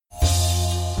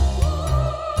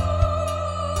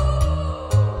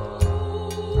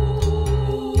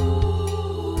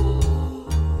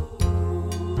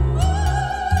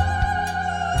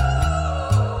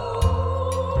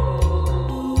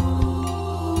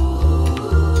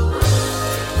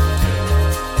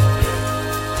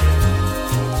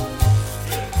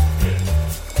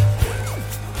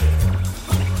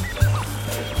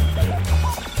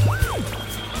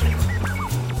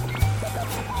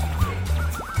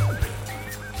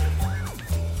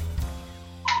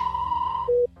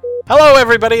Hello,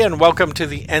 everybody, and welcome to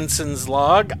the Ensign's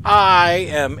Log. I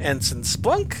am Ensign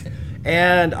Splunk.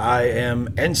 And I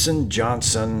am Ensign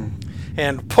Johnson.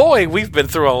 And boy, we've been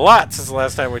through a lot since the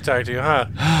last time we talked to you, huh?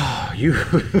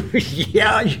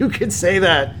 Yeah, you could say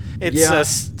that. It's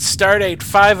Stardate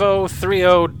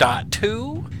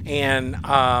 5030.2.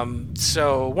 And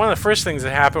so one of the first things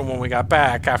that happened when we got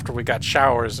back, after we got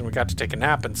showers and we got to take a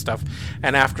nap and stuff,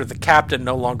 and after the captain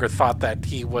no longer thought that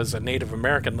he was a Native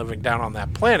American living down on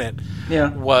that planet,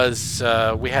 was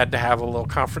we had to have a little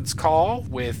conference call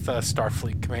with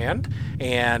Starfleet Command,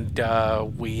 and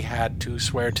we had to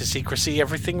swear to secrecy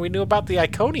everything we knew about the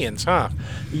Iconians, huh?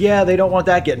 Yeah, they don't want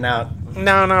that getting out.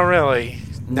 No, not really.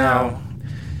 No.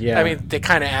 Yeah. I mean, they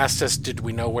kind of asked us, did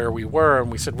we know where we were?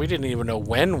 And we said we didn't even know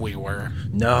when we were.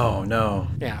 No.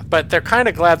 Yeah, but they're kind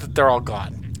of glad that they're all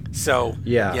gone. So,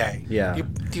 Yeah. Do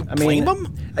you blame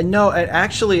them? No,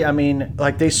 actually, I mean,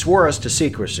 like, they swore us to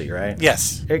secrecy, right?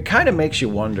 Yes. It kind of makes you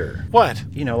wonder. What?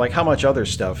 You know, like, how much other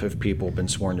stuff have people been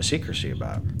sworn to secrecy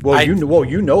about? Well, you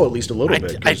know at least a little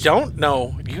bit. I don't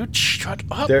know. You shut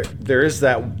up. There is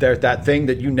that thing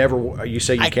that you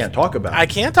say you can't talk about. I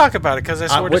can't talk about it because I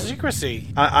swore to secrecy.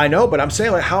 I know, but I'm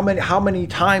saying, like, how many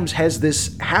times has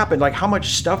this happened? Like, how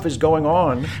much stuff is going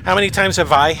on? How many times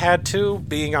have I had to,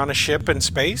 being on a ship in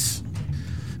space?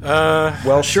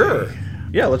 Well, sure. See.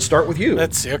 Yeah, let's start with you.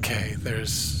 Let's see. Okay,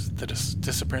 there's the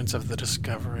disappearance of the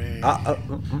Discovery, the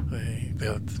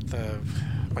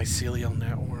mycelial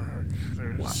network.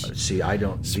 See, I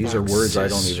don't. These are words I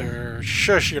don't even.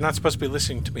 Shush! You're not supposed to be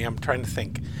listening to me. I'm trying to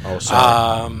think. Oh,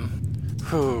 sorry.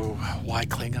 Why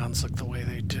Klingons look the way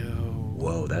they do?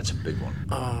 Whoa, that's a big one.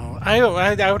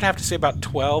 I would have to say about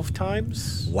 12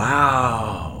 times.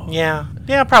 Wow. Yeah,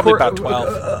 probably about 12.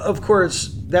 Of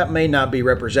course, that may not be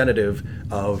representative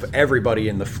of everybody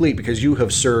in the fleet because you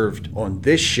have served on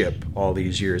this ship all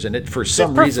these years, and for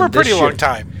some reason, for a pretty long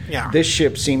time. Yeah, this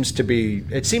ship seems to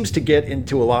get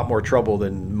into a lot more trouble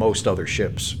than most other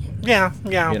ships. Yeah.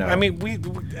 You know. I mean,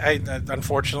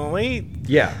 unfortunately,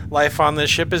 life on this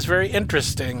ship is very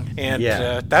interesting, and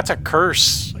that's a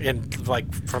curse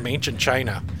from ancient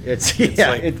China.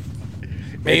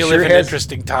 May you live in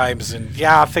interesting times, and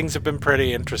things have been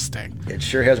pretty interesting. It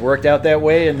sure has worked out that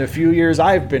way in the few years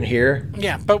I've been here.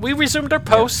 Yeah, but we resumed our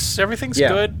posts. Everything's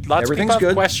good. Lots of people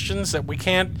have questions that we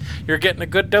can't. You're getting a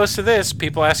good dose of this.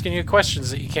 People asking you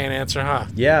questions that you can't answer, huh?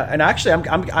 Yeah, and actually,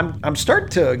 I'm starting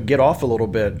to get off a little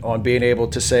bit on being able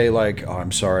to say, like, oh,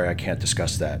 I'm sorry, I can't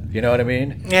discuss that. You know what I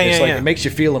mean? It makes you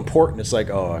feel important. It's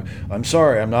like, oh, I'm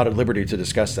sorry, I'm not at liberty to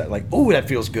discuss that. Like, oh, that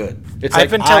feels good. It's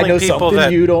I've been telling I know people something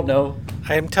that you don't know.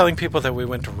 I am telling people that we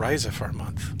went to Risa for a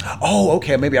month. Oh,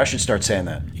 okay. Maybe I should start saying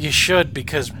that. You should,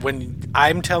 because when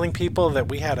I'm telling people that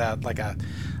we had a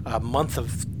month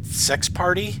of sex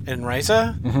party in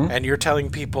Risa, and you're telling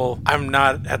people I'm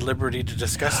not at liberty to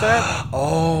discuss that,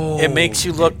 it makes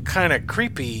you look kind of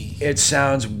creepy. It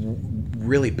sounds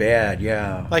really bad,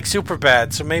 yeah. Like super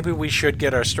bad. So maybe we should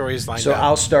get our stories lined up. So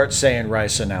I'll start saying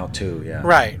Risa now too, yeah.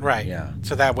 Right. Yeah.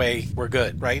 So that way we're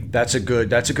good, right? That's a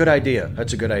good idea.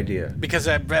 That's a good idea. Because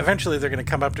eventually they're going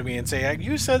to come up to me and say,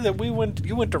 you said that you went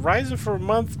to Risa for a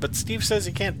month, but Steve says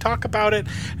you can't talk about it.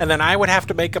 And then I would have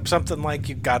to make up something like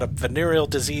you got a venereal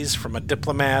disease from a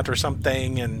diplomat or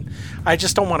something. And I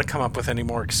just don't want to come up with any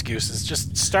more excuses.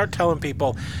 Just start telling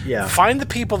people, find the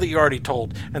people that you already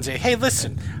told and say, hey,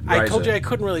 listen, I told you I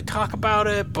couldn't really talk about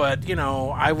it, but,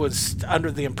 I was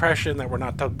under the impression that we're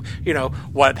not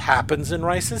what happens in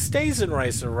Risa stays in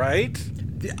Risa, right?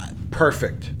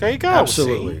 Perfect. There you go.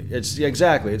 Absolutely. See? It's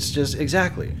exactly. It's just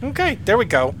exactly. Okay, there we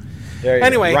go. There you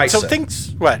anyway, go. Risa. So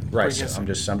things what? Risa.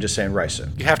 I'm just saying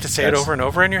Risa. You have to say it over and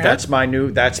over in your head? That's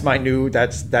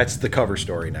the cover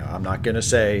story now. I'm not gonna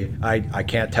say I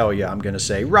can't tell you. I'm gonna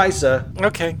say Risa.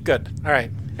 Okay, good. All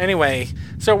right. Anyway,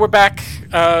 so we're back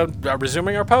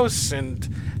resuming our posts, and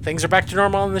things are back to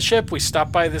normal on the ship. We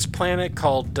stopped by this planet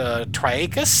called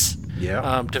Triacus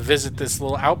to visit this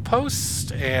little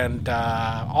outpost, and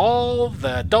all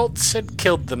the adults had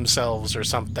killed themselves or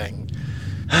something.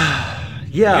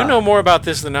 You know more about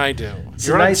this than I do.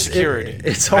 You're on security.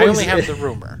 I only have the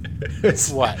rumor.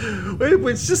 What?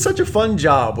 It's just such a fun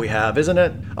job we have, isn't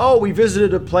it? Oh, we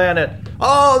visited a planet.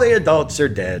 Oh, the adults are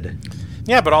dead.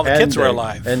 Yeah, but all the kids were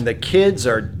alive. And the kids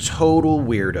are total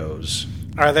weirdos.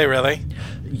 Are they really?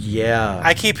 Yeah.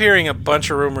 I keep hearing a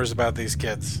bunch of rumors about these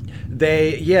kids.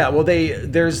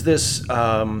 There's this,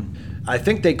 I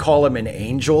think they call him an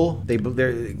angel.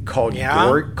 They're called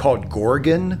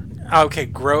Gorgon.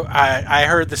 Okay, I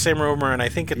heard the same rumor, and I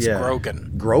think it's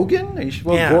Grogan. Grogan?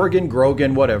 Well,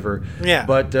 Grogan, whatever. Yeah.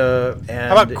 But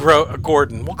how about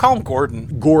Gordon? We'll call him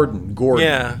Gordon. Gordon.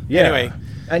 Yeah. Anyway.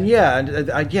 And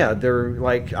they're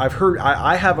like, I've heard,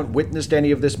 I haven't witnessed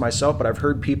any of this myself, but I've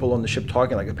heard people on the ship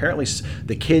talking, like, apparently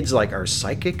the kids, like, are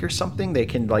psychic or something. They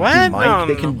can,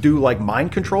 like, do like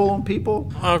mind control on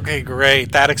people. Okay,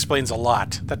 great. That explains a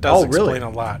lot. That does explain a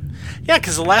lot. Yeah,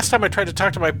 because the last time I tried to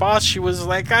talk to my boss, she was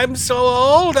like, I'm so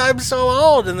old,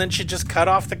 and then she just cut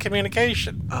off the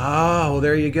communication. Oh, well,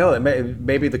 there you go.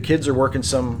 Maybe the kids are working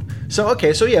some... So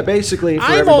basically...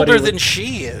 I'm older than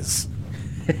she is.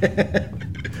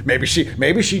 Maybe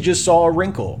she just saw a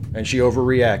wrinkle and she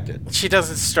overreacted. She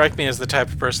doesn't strike me as the type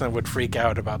of person that would freak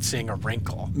out about seeing a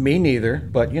wrinkle. Me neither,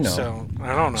 but you know. So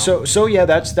I don't know. So yeah,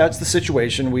 that's the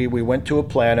situation. We went to a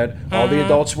planet. All the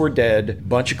adults were dead.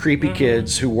 Bunch of creepy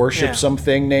kids who worship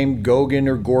something named Gogan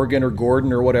or Gorgon or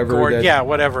Gordon or whatever.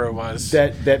 Whatever it was.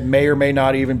 That may or may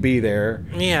not even be there.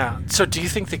 Yeah. So do you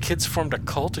think the kids formed a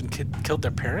cult and killed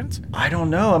their parents? I don't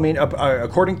know. I mean,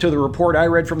 according to the report I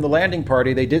read from the landing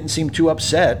party, they didn't seem too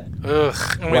upset.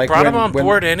 Ugh. And we brought them on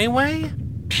board anyway?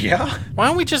 Yeah. Why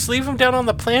don't we just leave them down on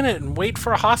the planet and wait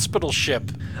for a hospital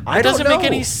ship? It doesn't make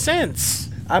any sense.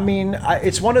 I mean,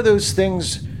 it's one of those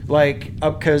things, like,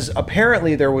 because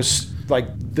apparently there was, like,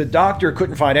 the doctor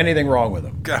couldn't find anything wrong with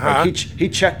him. Uh-huh. Like, he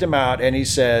checked him out and he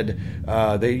said,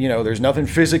 there's nothing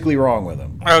physically wrong with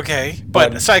him. Okay,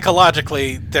 but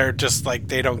psychologically, they're just like,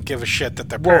 they don't give a shit that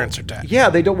their parents are dead. Yeah,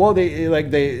 they don't. Well,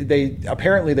 they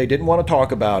apparently they didn't want to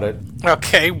talk about it.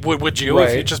 Okay, would you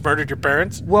if you just murdered your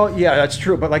parents? Well, yeah, that's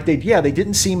true. But like they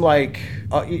didn't seem like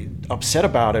upset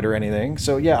about it or anything.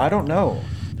 So yeah, I don't know.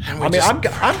 I'm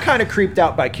kind of creeped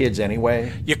out by kids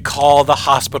anyway. You call the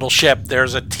hospital ship.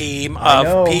 There's a team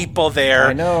of people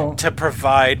there to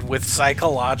provide with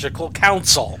psychological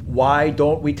counsel. Why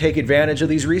don't we take advantage of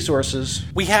these resources?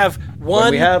 We have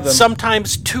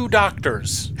sometimes two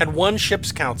doctors, and one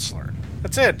ship's counselor.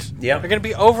 That's it. Yeah. They're going to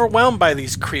be overwhelmed by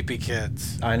these creepy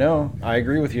kids. I know. I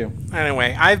agree with you.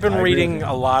 Anyway, I've been reading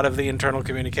a lot of the internal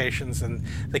communications, and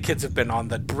the kids have been on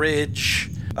the bridge.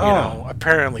 You know,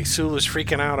 apparently Sulu's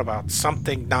freaking out about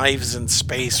something, knives in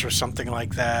space or something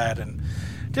like that, and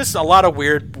just a lot of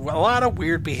weird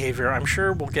behavior. I'm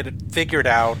sure we'll get it figured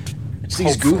out. It's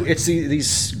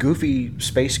these goofy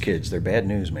space kids. They're bad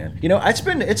news, man. You know, it's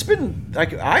been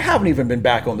like I haven't even been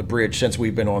back on the bridge since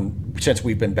we've been back.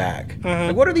 Mm-hmm.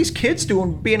 Like, what are these kids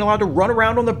doing, being allowed to run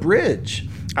around on the bridge?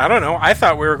 I don't know. I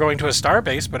thought we were going to a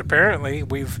starbase, but apparently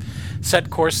we've set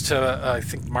course to, I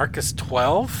think, Marcus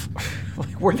 12.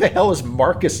 Where the hell is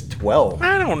Marcus 12?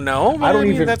 I don't know. I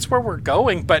mean, that's where we're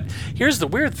going. But here's the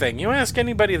weird thing. You ask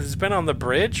anybody that's been on the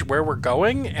bridge where we're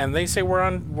going, and they say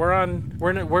we're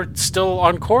still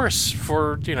on course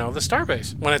for, the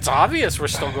starbase. When it's obvious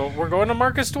we're going to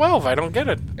Marcus 12. I don't get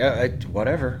it.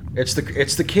 Whatever. It's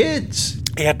the kids.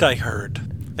 And I heard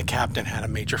the captain had a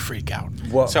major freak out.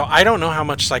 Whoa. So I don't know how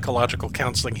much psychological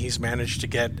counseling he's managed to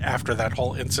get after that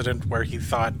whole incident where he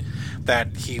thought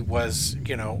that he was,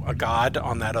 a god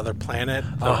on that other planet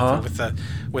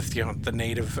with the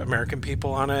Native American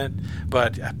people on it.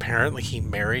 But apparently he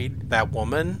married that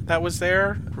woman that was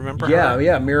there. Remember her?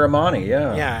 Yeah, Miramani,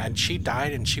 yeah. Yeah, and she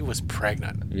died and she was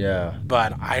pregnant. Yeah.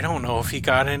 But I don't know if he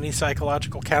got any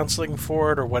psychological counseling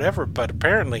for it or whatever, but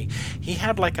apparently he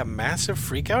had like a massive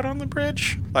freak out on the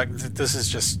bridge. Like, this is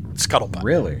just scuttlebutt.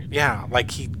 Really? Yeah,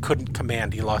 like he couldn't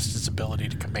command. He lost his ability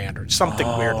to command or something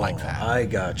weird like that. I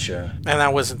gotcha. And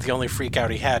that wasn't the only freak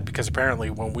out he had, because apparently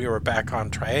when we were back on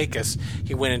Triacus,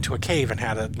 he went into a cave and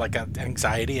had an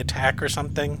anxiety attack or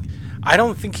something. I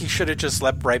don't think he should have just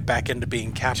leapt right back into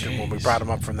being captain when we brought him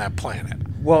up from that planet.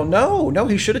 Well, no,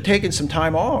 he should have taken some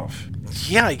time off.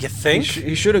 Yeah, you think?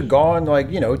 He should have gone,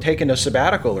 taken a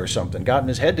sabbatical or something, gotten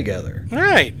his head together.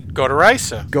 Right. Go to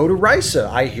Risa.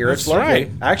 I hear it's lovely. Right.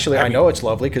 Actually, I know it's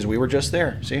lovely because we were just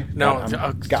there. See? No,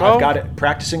 I've got it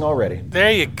practicing already.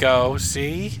 There you go.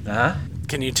 See? Uh-huh.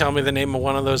 Can you tell me the name of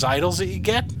one of those idols that you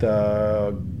get?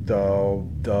 The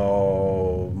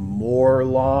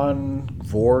Morlon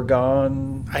Vorgon.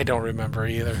 I don't remember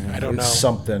either. I don't know.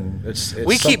 Something.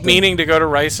 We keep meaning to go to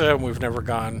Risa, and we've never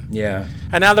gone. Yeah.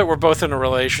 And now that we're both in a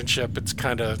relationship, it's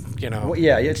kind of, Well,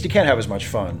 yeah, you can't have as much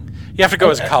fun. You have to go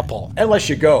as a couple. Unless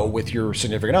you go with your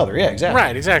significant other. Yeah, exactly.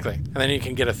 Right, exactly. And then you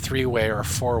can get a 3-way or a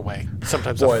 4-way.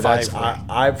 Sometimes a 5-way.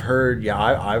 I've heard,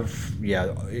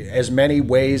 as many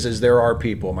ways as there are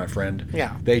people, my friend.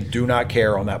 Yeah. They do not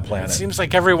care on that planet. It seems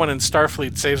like everyone in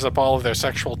Starfleet saves up all of their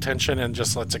sexual tension and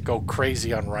just lets it go crazy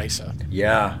crazy on Risa.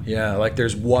 Yeah. Like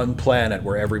there's one planet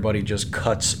where everybody just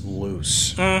cuts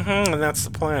loose. Mm-hmm, and that's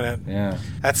the planet. Yeah.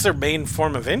 That's their main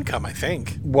form of income, I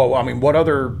think. Well, I mean, what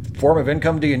other form of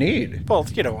income do you need? Well,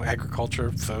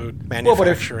 agriculture, food,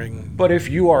 manufacturing. But if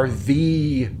you are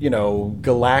the,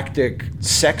 galactic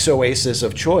sex oasis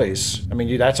of choice, I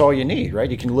mean, that's all you need, right?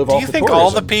 You can live off the tourism. Do you think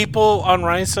all the people on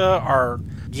Risa are,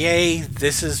 yay,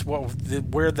 this is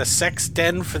we're the sex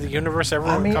den for the universe?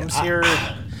 Everyone comes here,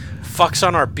 fucks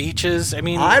on our beaches. I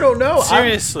mean, I don't know.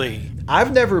 Seriously.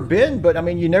 I've never been, but I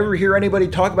mean, you never hear anybody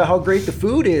talk about how great the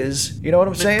food is. You know what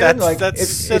I'm saying? It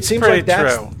seems like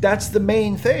that's the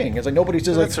main thing. It's like nobody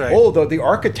says the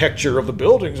architecture of the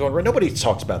buildings on. Nobody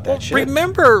talks about that shit.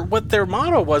 Remember what their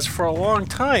motto was for a long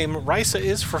time? Risa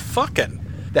is for fucking.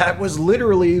 That was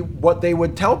literally what they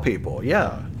would tell people.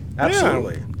 Yeah,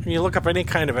 absolutely. Yeah. When you look up any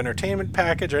kind of entertainment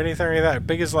package or anything like that,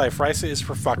 big as life, Risa is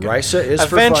for fucking. Risa is for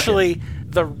fucking. Eventually,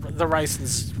 the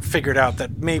Risans figured out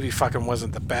that maybe fucking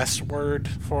wasn't the best word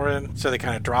for it, so they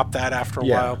kind of dropped that after a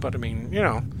while. But I mean,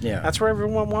 that's where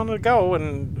everyone wanted to go,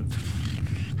 and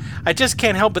I just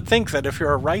can't help but think that if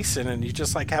you're a Risan and you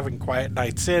just like having quiet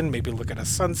nights in, maybe look at a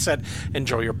sunset,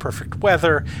 enjoy your perfect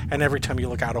weather, and every time you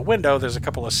look out a window, there's a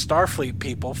couple of Starfleet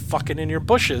people fucking in your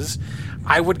bushes,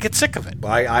 I would get sick of it.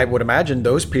 I would imagine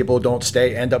those people don't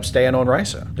end up staying on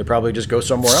Risa. They probably just go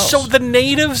somewhere else. So the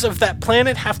natives of that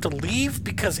planet have to leave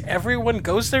because everyone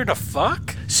goes there to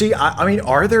fuck? See, I mean,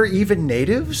 are there even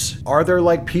natives? Are there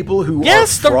like people who are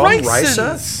from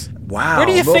Risa? Wow. Where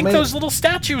do you think those little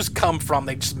statues come from?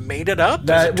 They just made it up?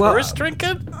 There's a tourist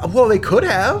trinket? Well, they could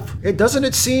have. Doesn't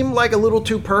it seem like a little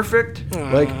too perfect?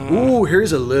 Like, ooh,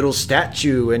 here's a little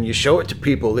statue, and you show it to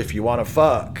people if you want to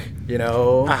fuck.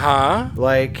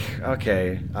 Like,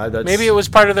 okay. Maybe it was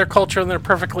part of their culture and they're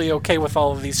perfectly okay with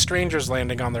all of these strangers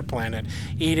landing on their planet,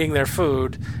 eating their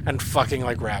food, and fucking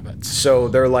like rabbits. So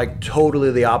they're like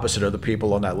totally the opposite of the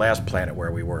people on that last planet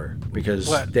where we were. Because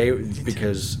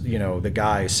the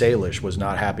guy, Salish, was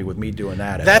not happy with me doing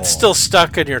that at all. That's still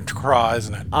stuck in your craw,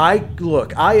 isn't it? I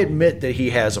admit that he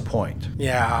has a point.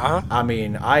 Yeah. I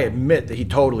mean, I admit that he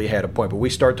totally had a point. But we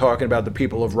start talking about the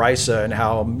people of Risa and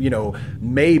how,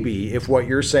 maybe if what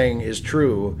you're saying is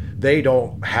true, they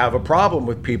don't have a problem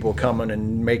with people coming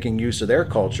and making use of their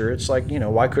culture. It's like,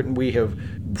 why couldn't we have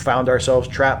found ourselves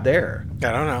trapped there?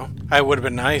 I don't know. It would have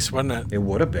been nice, wouldn't it? It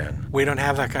would have been. We don't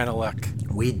have that kind of luck.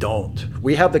 We don't.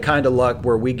 We have the kind of luck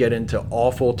where we get into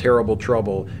awful, terrible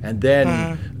trouble, and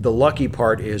then the lucky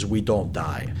part is we don't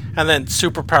die. And then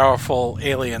super powerful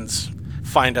aliens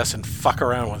find us and fuck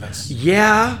around with us.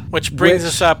 Yeah. Which brings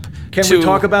us up Can we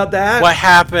talk about that? What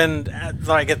happened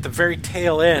at the very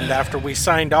tail end after we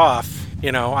signed off.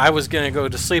 I was going to go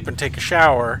to sleep and take a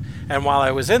shower, and while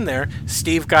I was in there,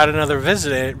 Steve got another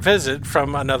visit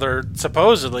from another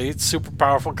supposedly super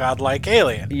powerful godlike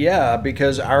alien. Yeah,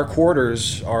 because our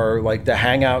quarters are like the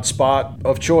hangout spot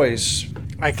of choice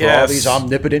for all these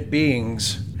omnipotent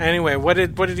beings. Anyway, what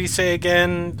did he say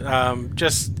again?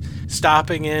 Just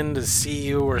stopping in to see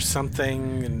you or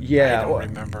something? And I don't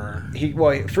remember.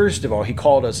 First of all, he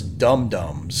called us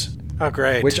Dum-Dums. Oh,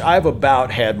 great. Which I've about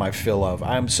had my fill of.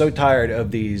 I'm so tired of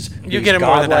these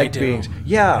godlike beings.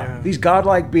 Yeah, these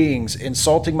godlike beings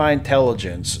insulting my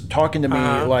intelligence, talking to me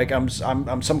like I'm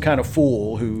some kind of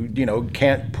fool who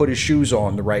can't put his shoes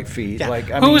on the right feet. Yeah. Like,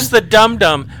 who's the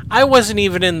dum-dum? I wasn't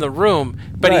even in the room,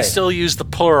 but he still used the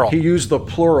plural. He used the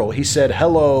plural. He said,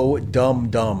 "Hello,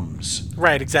 dum-dums."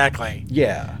 Right, exactly.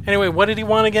 Yeah. Anyway, what did he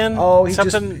want again? Oh, he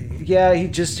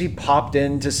popped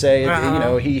in to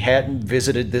say, he hadn't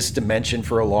visited this dimension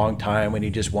for a long time, and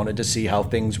he just wanted to see how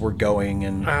things were going.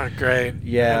 And great.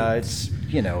 Yeah, it's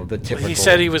the typical. He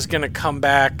said he was going to come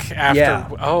back after. Yeah.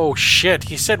 Oh shit!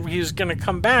 He said he was going to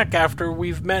come back after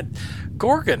we've met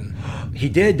Gorgon. He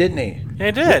did, didn't he?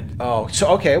 He did. Oh,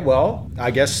 so okay. Well,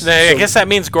 I guess. I guess that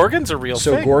means Gorgon's a real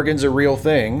thing. So Gorgon's a real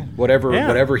thing,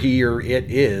 whatever he or it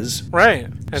is. Right.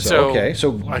 And so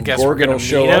I guess Gorgon will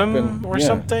show up or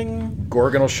something.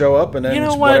 Gorgon will show up, and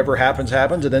then whatever happens,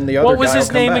 and then the other guy will come back. What was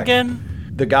his name again?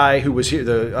 The guy who was here,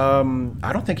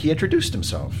 I don't think he introduced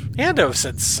himself. He had to have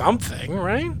said something,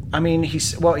 right? I mean, he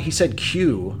said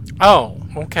Q. Oh,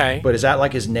 okay. But is that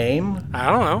like his name? I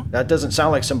don't know. That doesn't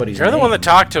sound like somebody's name. You're the one that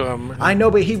talked to him. I know,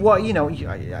 but he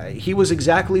was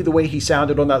exactly the way he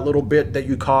sounded on that little bit that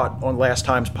you caught on last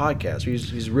time's podcast.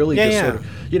 He's really sort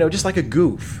of, just like a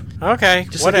goof. Okay,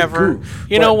 just whatever. Like a goof.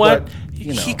 You know what?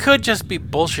 He could just be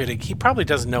bullshitting. He probably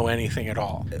doesn't know anything at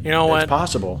all. You know what? It's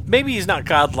possible. Maybe he's not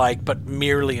godlike, but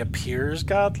merely appears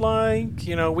godlike.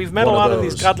 We've met a lot of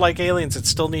these godlike aliens that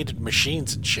still needed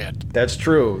machines and shit. That's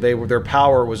true. Their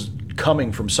power was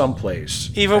coming from someplace.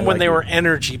 Even when they were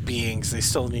energy beings, they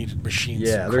still needed machines.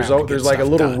 Yeah, there's like a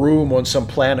little room on some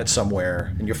planet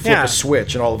somewhere, and you flip a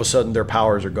switch, and all of a sudden their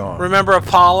powers are gone. Remember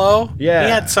Apollo? Yeah. He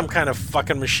had some kind of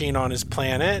fucking machine on his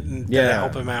planet and to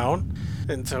help him out.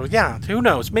 And so, who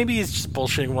knows? Maybe he's just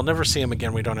bullshitting. We'll never see him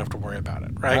again. We don't have to worry about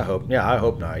it, right? I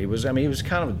hope not. He was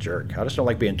kind of a jerk. I just don't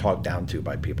like being talked down to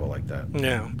by people like that.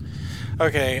 Yeah.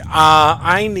 Okay.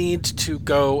 I need to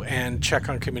go and check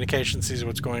on communication, see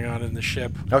what's going on in the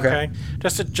ship. Okay.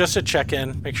 Just to check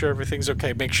in, make sure everything's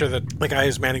okay. Make sure that the guy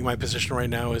who's manning my position right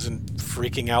now isn't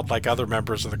freaking out like other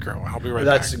members of the crew. I'll be right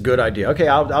back. That's a good idea. Okay.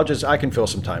 I can fill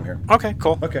some time here. Okay.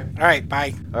 Cool. Okay. All right.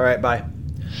 Bye. All right. Bye.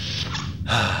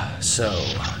 So,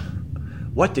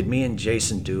 what did me and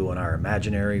Jason do on our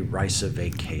imaginary Risa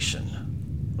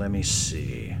vacation? Let me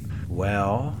see.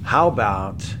 Well, how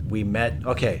about we met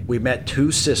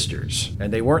two sisters,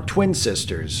 and they weren't twin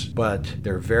sisters, but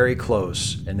they're very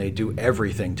close, and they do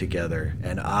everything together,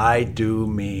 and I do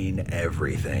mean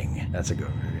everything. That's a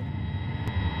good movie.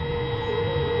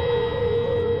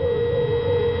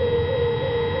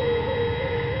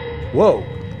 Whoa.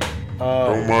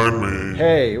 Don't mind me.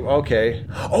 Hey, okay.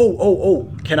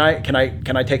 Oh. Can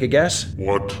I take a guess?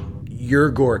 What?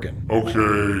 You're Gorgon.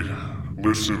 Okay,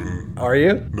 listen. Are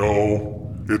you?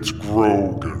 No, it's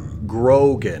Grogan.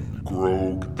 Grogan.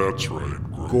 Grog, that's right.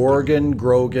 Grogan,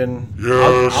 Grogan.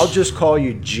 Yes. I'll just call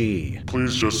you G.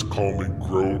 Please just call me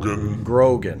Grogan.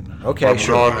 Grogan. Okay, I'm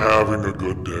sure. not having a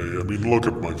good day. I mean, look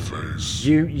at my face.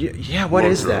 What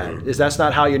is that? That's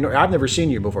not how you... I've never seen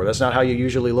you before. That's not how you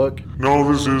usually look?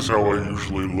 No, this is how I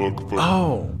usually look, but...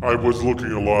 Oh. I was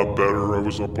looking a lot better. I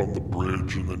was up on the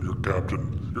bridge, and then your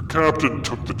captain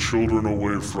took the children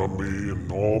away from me, and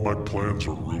all my plans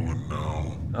are ruined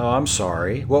now. Oh, I'm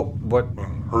sorry. Well, what...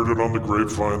 Heard it on the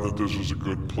grapevine that this was a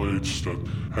good place to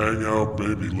hang out,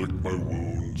 maybe lick my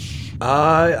wounds.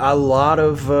 A lot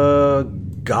of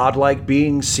godlike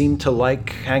beings seem to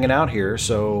like hanging out here,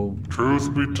 so...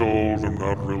 Truth be told, I'm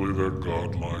not really that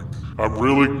godlike. I'm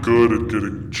really good at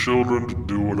getting children to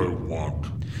do what I want.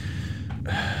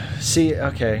 See,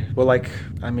 okay. Well,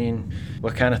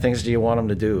 what kind of things do you want them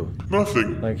to do?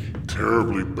 Nothing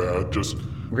terribly bad, just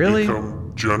really? Become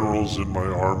generals in my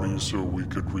army so we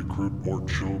could recruit more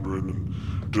children and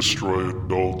destroy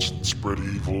adults and spread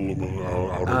evil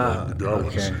out around the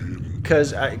galaxy.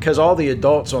 Okay. Because all the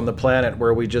adults on the planet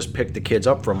where we just picked the kids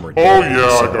up from were dead. Oh,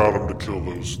 yeah, so. I got them to kill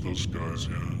those guys,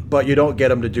 yeah. But you don't get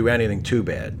them to do anything too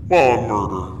bad. Well,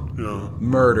 murder. Yeah.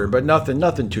 Murder, but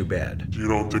nothing too bad. You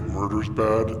don't think murder's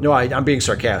bad? No, I'm being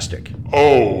sarcastic.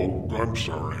 Oh, I'm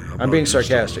sorry. I'm being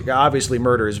sarcastic. Obviously,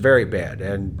 murder is very bad,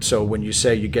 and so when you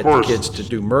say you get the kids to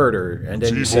do murder, and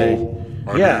then you say,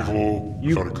 I'm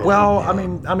evil. Well, I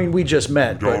mean, we just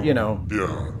met, but you know.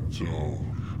 Yeah. So,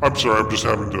 I'm sorry.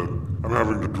 I'm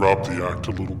having to drop the act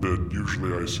a little bit.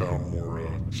 Usually, I sound more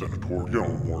senatorial,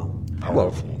 more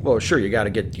powerful. Well, sure. You got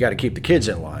to keep the kids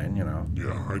in line, you know.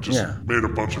 Yeah. I just made a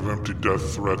bunch of empty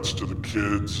death threats to the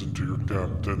kids and to your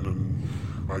captain, and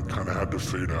I kind of had to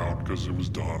fade out because it was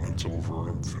done. It's over.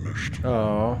 I'm finished.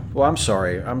 Oh, well, I'm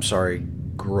sorry.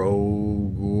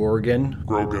 Grogan.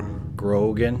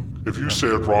 If you say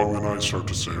it wrong, then I start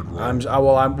to say it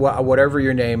wrong. Whatever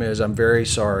your name is, I'm very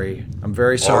sorry.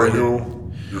 Are you?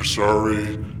 You're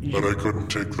sorry that I couldn't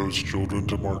take those children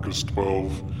to Marcus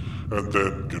 12 and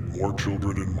then get more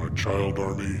children in my child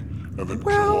army and then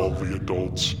kill all the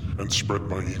adults and spread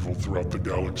my evil throughout the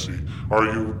galaxy. Are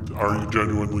you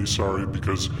genuinely sorry?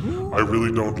 Because I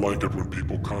really don't like it when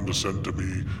people condescend to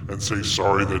me and say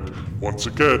sorry that, once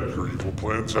again, your evil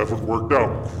plans haven't worked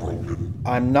out, Grogan.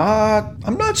 I'm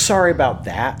not sorry about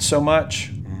that so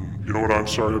much. You know what I'm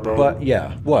sorry about? But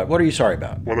yeah, what are you sorry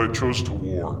about? When I chose to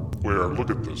war. Where? Look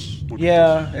at this.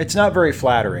 It's not very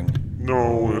flattering.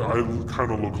 No, I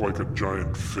kind of look like a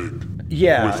giant fig.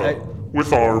 Yeah.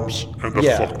 With arms and a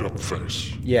fucked up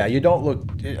face. Yeah, you don't look...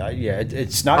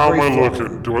 it's not How very... How am I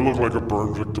looking? Do I look like a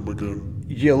burn victim again?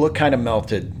 You look kind of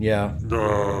melted, yeah.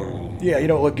 No. Yeah, you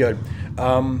don't look good.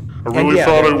 I really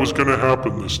thought it was going to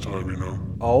happen this time, you know.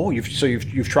 Oh,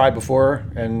 you've tried before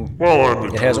and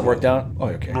it hasn't worked out? Oh,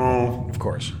 okay. No. Of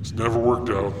course. It's never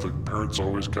worked out. The parents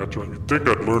always catch on. You'd think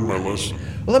I'd learned my lesson.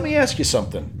 Well, let me ask you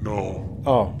something. No.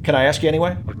 Oh, can I ask you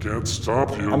anyway? I can't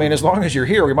stop you. I mean, as long as you're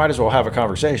here, we might as well have a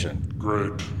conversation.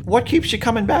 Great. What keeps you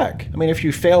coming back? I mean, if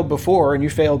you failed before and you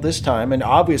failed this time, and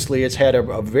obviously it's had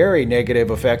a very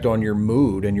negative effect on your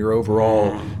mood and your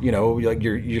overall, like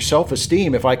your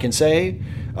self-esteem, if I can say.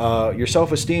 Your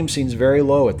self-esteem seems very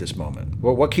low at this moment.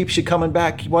 Well, what keeps you coming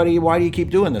back? Why do you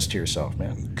keep doing this to yourself,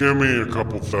 man? Give me a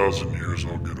couple thousand years,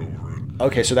 I'll get over it.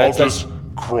 Okay, so I'll just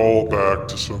crawl back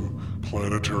to some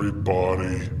planetary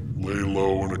body, lay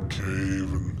low in a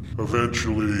cave, and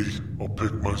eventually I'll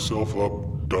pick myself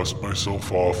up, dust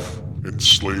myself off,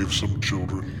 enslave some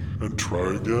children, and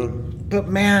try again. But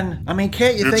man, I mean,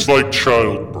 can't you think... It's like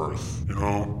childbirth, you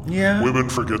know? Yeah. Women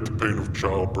forget the pain of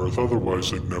childbirth,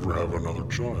 otherwise they'd never have another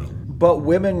child. But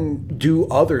women do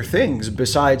other things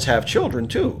besides have children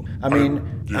too. I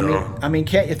mean,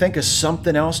 can't you think of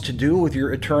something else to do with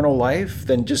your eternal life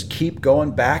than just keep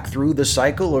going back through the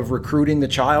cycle of recruiting the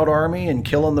child army and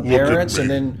killing the parents and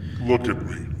then... Look at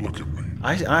me.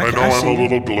 I know I'm a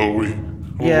little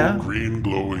glowy. A Yeah. little green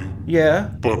glowy. Yeah.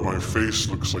 But my face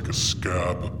looks like a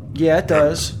scab. Yeah, it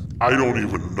does. I don't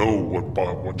even know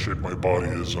what shape my body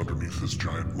is underneath this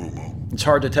giant moo-moo. It's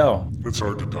hard to tell. It's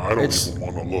hard to tell. I don't even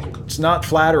want to look. It's not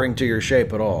flattering to your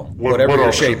shape at all. Whatever what your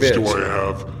options shape is. do I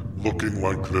have looking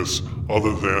like this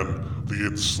other than the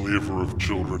enslaver of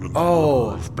children and the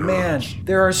murderer of parents? Man,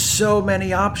 there are so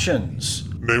many options.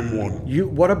 Name one.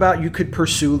 What about you could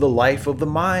pursue the life of the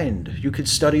mind? You could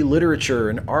study literature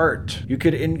and art. You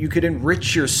could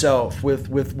enrich yourself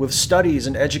with studies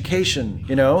and education.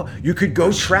 You know, you could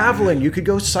go traveling. You could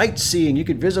go sightseeing. You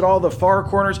could visit all the far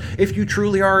corners. If you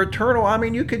truly are eternal, I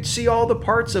mean, you could see all the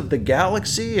parts of the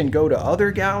galaxy and go to other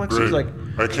galaxies. Great.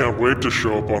 I can't wait to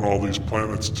show up on all these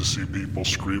planets to see people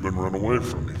scream and run away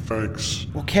from me. Thanks.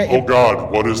 Well, can't you... Oh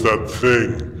God, what is that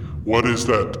thing? What is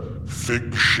that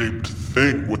fig-shaped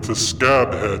thing with the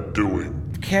scab head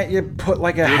doing? Can't you put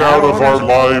like a Get hat on? out of our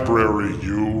library,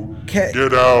 you.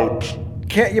 Get out.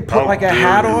 Can't you put like a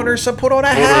hat on or something? Put on a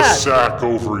hat. Put a sack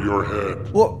over your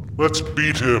head. Well, let's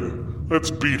beat him.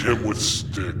 Let's beat him with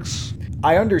sticks.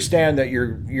 I understand that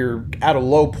you're at a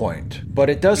low point, but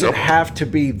it doesn't have to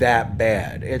be that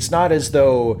bad. It's not as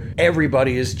though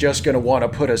everybody is just going to want to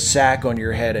put a sack on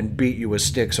your head and beat you with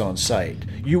sticks on sight.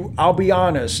 I'll be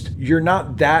honest, you're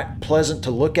not that pleasant to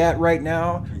look at right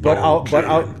now, but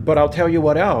I'll tell you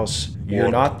what else. You're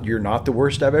not the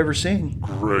worst I've ever seen.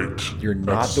 Great. You're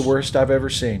not the worst I've ever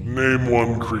seen. Name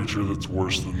one creature that's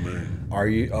worse than me. Are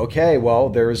you okay? Well,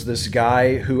 there's this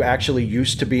guy who actually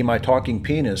used to be my talking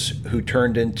penis who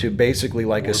turned into basically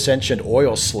like a sentient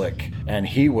oil slick, and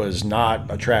he was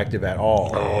not attractive at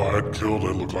all. Oh, I'd killed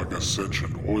it. Looked like a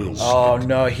sentient oil slick. Oh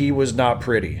no, he was not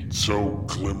pretty. So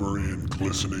glimmery and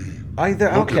glistening.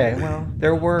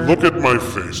 There were... Look at my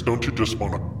face. Don't you just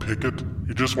want to pick it?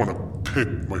 You just want to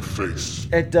pick my face.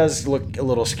 It does look a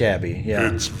little scabby,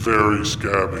 yeah. It's very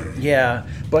scabby. Yeah,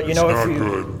 but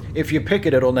if you pick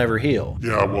it, it'll never heal.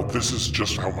 Yeah, well, this is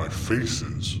just how my face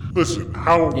is. Listen,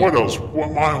 what else? Well,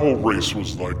 my whole race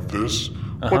was like this.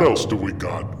 What else do we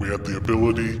got? We had the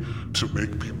ability to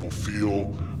make people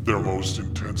feel their most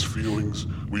intense feelings.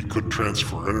 We could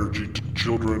transfer energy to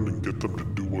children and get them to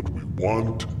do what we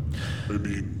want. I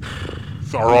mean,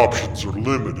 our options are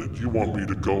limited. You want me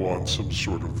to go on some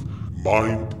sort of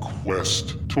mind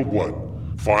quest to what?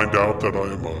 Find out that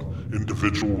I am an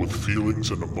individual with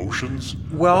feelings and emotions?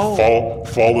 Well...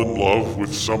 Fall in love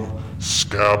with some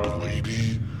scab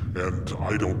lady and,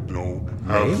 I don't know,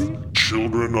 have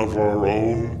children of our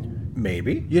own?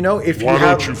 Maybe. You know, Why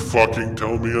don't you fucking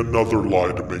tell me another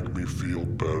lie to make me feel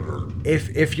better?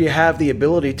 If you have the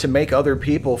ability to make other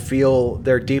people feel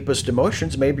their deepest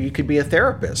emotions, maybe you could be a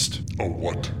therapist. A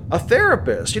what? A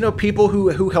therapist. You know, people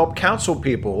who help counsel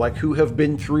people, like who have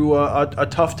been through a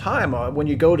tough time. When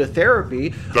you go to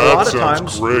therapy, a lot of times... That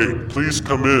sounds great. Please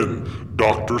come in.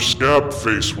 Dr.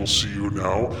 Scabface will see you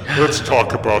now. Let's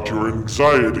talk about your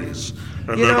anxieties.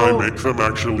 And then I make them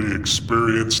actually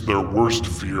experience their worst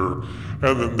fear,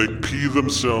 and then they pee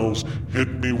themselves, hit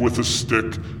me with a stick,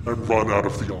 and run out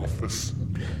of the office.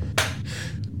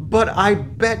 But I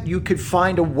bet you could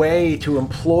find a way to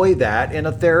employ that in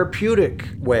a therapeutic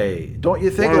way. Don't you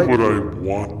think? Why would I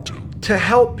want to? To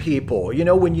help people. You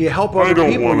know, when you help other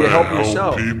people, you help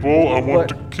yourself. I don't want to help people. I want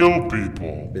to kill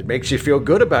people. It makes you feel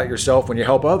good about yourself when you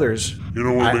help others. You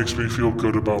know what makes me feel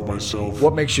good about myself?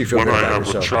 What makes you feel good about yourself?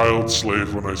 When I have a child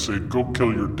slave, when I say, go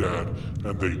kill your dad,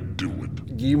 and they do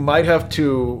it. You might have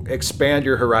to expand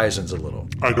your horizons a little.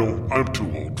 I'm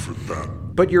too old for that.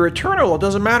 But you're eternal. It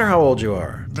doesn't matter how old you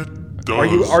are. That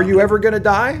does. Are you ever going to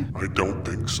die? I don't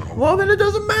think so. Well, then it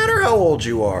doesn't matter how old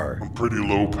you are. I'm pretty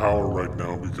low power right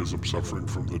now because I'm suffering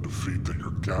from the defeat that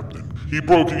your captain. He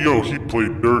played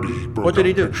dirty. He broke What did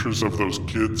he do? Pictures of those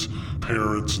kids'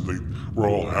 parents, and they were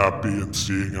all happy and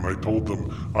seeing, and I told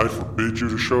them, I forbid you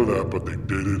to show that, but they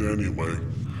did it anyway.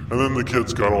 And then the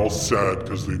kids got all sad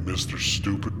because they missed their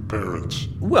stupid parents.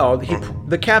 Well,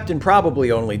 the captain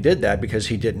probably only did that because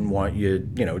he didn't want you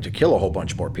to kill a whole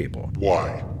bunch more people.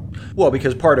 Why? Well,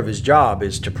 because part of his job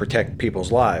is to protect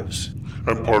people's lives.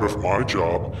 And part of my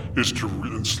job is to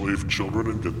enslave children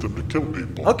and get them to kill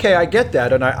people. Okay, I get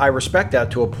that, and I respect that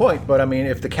to a point. But I mean,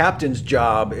 if the captain's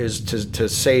job is to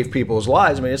save people's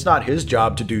lives, I mean, it's not his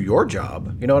job to do your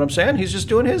job. You know what I'm saying? He's just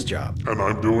doing his job. And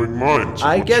I'm doing mine. So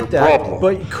I what's get your that, problem?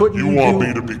 but couldn't you want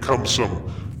me to become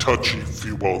some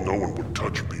touchy-feely? Well, no one would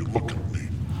touch me. Look at me.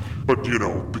 But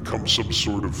become some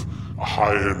sort of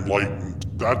high enlightened.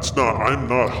 I'm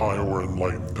not high or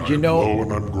enlightened. I'm low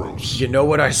and I'm gross. You know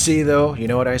what I see, though? You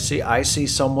know what I see? I see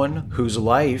someone whose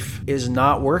life is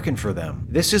not working for them.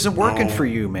 This isn't working for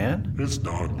you, man. It's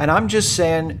not. And I'm just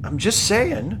saying,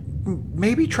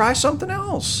 maybe try something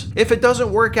else. If it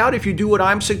doesn't work out, if you do what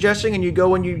I'm suggesting and you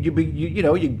go and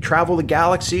you travel the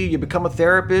galaxy, you become a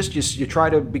therapist, you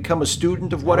try to become a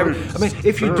student of whatever. Right. I mean,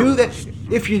 if you do that,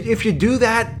 if you do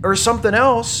that or something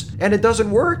else and it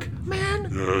doesn't work, man,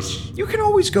 yes, you can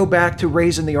always go back to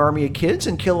raising the army of kids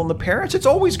and killing the parents. It's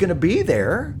always going to be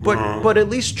there, but at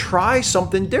least try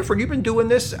something different. You've been doing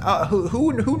this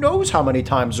who knows how many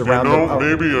times around.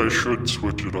 Maybe I should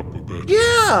switch it up a bit.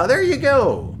 Yeah, there you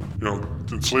go.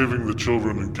 Enslaving the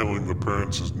children and killing the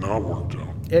parents has not worked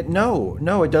out.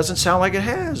 No, it doesn't sound like it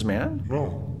has, man.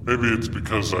 No, maybe it's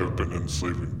because I've been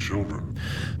enslaving children.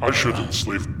 I should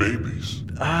enslave babies.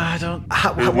 I don't.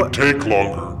 It would take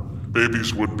longer.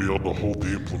 Babies wouldn't be able to hold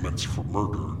the implements for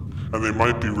murder. And they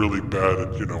might be really bad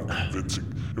at, convincing,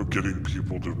 getting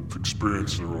people to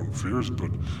experience their own fears,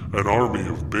 but an army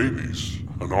of babies,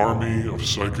 an army of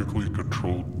psychically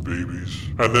controlled babies.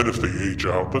 And then if they age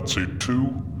out, let's say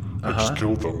 2, I just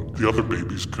kill them. The other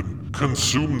babies can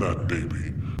consume that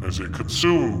baby. As they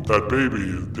consume that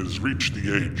baby that has reached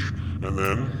the age, and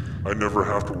then I never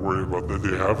have to worry about that.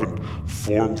 They haven't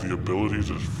formed the ability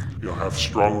to have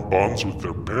strong bonds with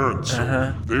their parents,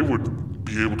 so they would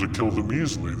be able to kill them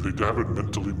easily. They haven't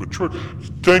mentally matured.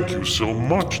 Thank you so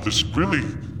much. This really...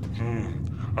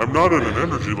 I'm not at an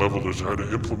energy level to try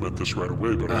to implement this right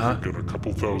away, but I think in a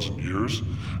couple thousand years,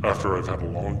 after I've had a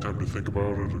long time to think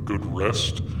about it, a good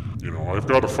rest, I've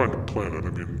got to find a planet. I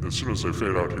mean, as soon as I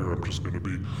fade out here, I'm just going to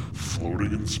be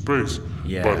floating in space.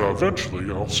 Yeah. But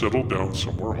eventually, I'll settle down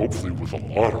somewhere, hopefully with a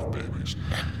lot of babies,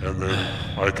 and then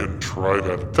I can try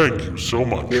that. Thank you so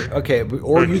much. Okay,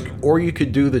 or you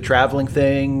could do the traveling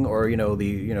thing, or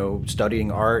the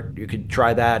studying art. You could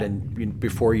try that, and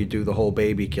before you do the whole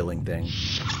baby killing thing.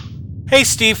 Hey,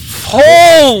 Steve!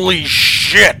 Holy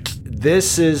shit!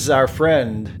 This is our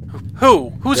friend.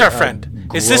 Who's our friend?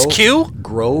 Is this Q?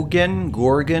 Gorgon?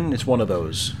 It's one of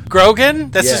those.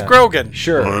 Grogan? This is Grogan.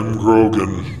 Sure. I'm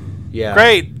Grogan. Yeah.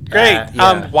 Great.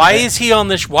 Why is he on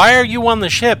this? Why are you on the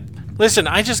ship? Listen,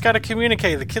 I just got to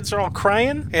communicate. The kids are all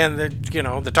crying, and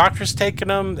the doctor's taking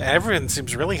them. Everyone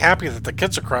seems really happy that the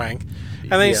kids are crying.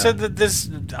 And they said that this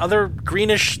other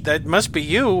greenish, that must be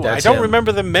you. I don't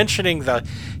remember them mentioning the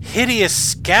hideous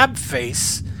scab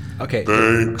face. Okay.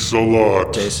 Thanks a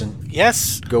lot. Jason.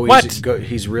 Yes? What?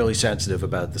 He's really sensitive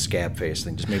about the scab face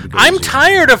thing. Just maybe go I'm easy.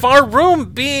 tired of our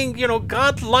room being,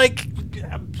 godlike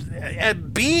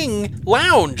being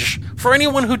lounge for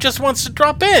anyone who just wants to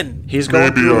drop in.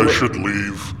 Maybe I should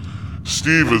leave.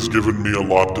 Steve has given me a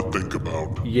lot to think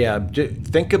about. Yeah,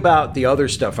 think about the other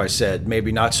stuff I said.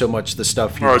 Maybe not so much the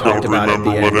stuff you talked about at the end. I don't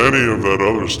remember what any of that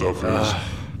other stuff is.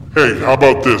 Hey, how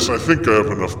about this? I think I have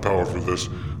enough power for this.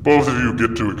 Both of you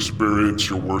get to experience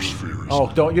your worst fears.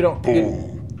 Oh, don't.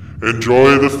 Boom.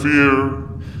 Enjoy the fear.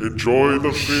 Enjoy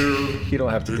the fear. You don't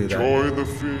have to do that. Enjoy the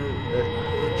fear.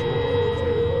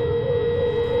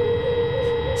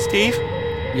 Steve?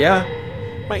 Yeah?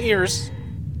 My ears.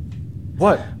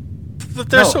 What?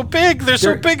 They're so big. They're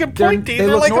so big and pointy.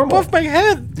 They're like normal. above my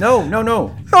head. No.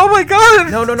 Oh my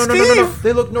God. No. Steve.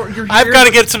 They look normal. I've got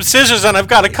to get some scissors and I've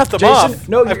got to cut them off.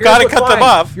 No, I've got to cut them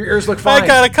off. Your ears look fine. I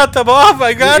got to cut them off.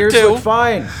 I got to. Your ears look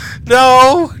fine.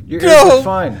 No. Your ears look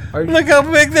fine. Look how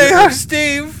big they are,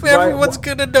 Steve. Everyone's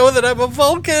gonna know that I'm a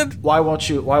Vulcan. Why won't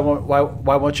you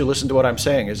listen to what I'm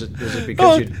saying? Is it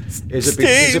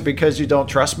because you don't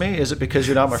trust me? Is it because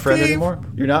you're not my friend anymore?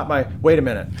 You're not my. Wait a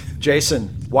minute,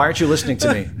 Jason. Why aren't you listening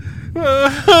to me?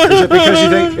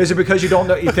 Is it because you don't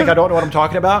know? You think I don't know what I'm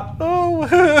talking about? Oh.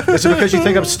 Is it because you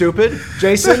think I'm stupid,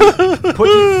 Jason?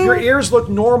 Your ears look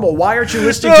normal. Why aren't you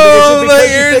listening to me? Is it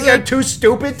because you think I'm too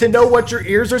stupid to know what your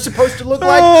ears are supposed to look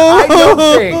like? I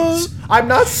know things. I'm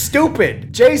not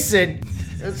stupid, Jason.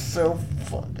 It's so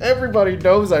fun. Everybody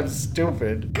knows I'm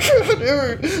stupid.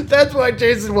 That's why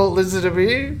Jason won't listen to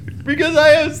me. Because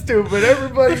I am stupid.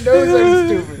 Everybody knows I'm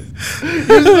stupid.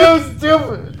 You're so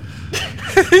stupid.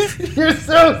 You're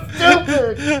so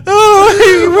stupid.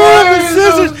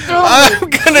 I'm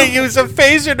gonna use a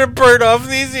phaser to burn off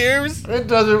these ears. It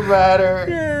doesn't matter.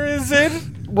 Where is it?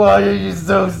 Why are you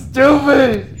so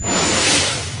stupid?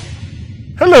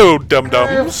 Hello,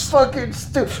 Dum-Dums. You're fucking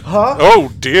stupid. Huh?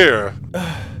 Oh, dear.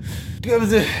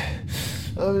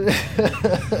 Well,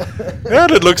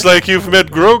 it looks like you've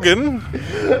met Grogan.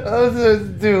 I'm so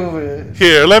stupid.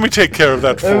 Here, let me take care of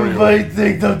that for Everybody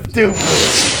thinks I'm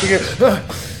stupid.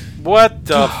 What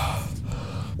the...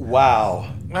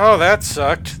 Wow. Oh, that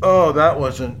sucked. Oh,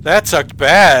 that sucked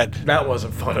bad.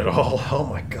 wasn't fun at all. Oh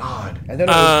my god. And then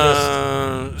it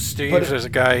was Steve, there's a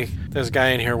guy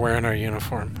in here wearing our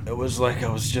uniform. it was like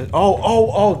I was just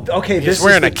okay, He's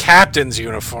wearing a captain's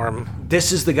uniform.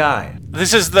 this is the guy.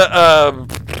 This is the,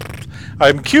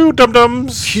 I'm Q,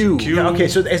 Dum-Dums. Q. Yeah, okay,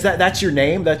 so that's your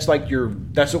name? That's like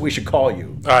that's what we should call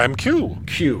you. I'm Q.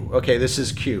 Q. Okay, this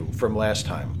is Q from last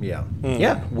time. Yeah.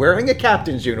 Yeah, wearing a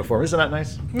captain's uniform. Isn't that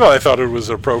nice? Well, I thought it was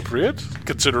appropriate,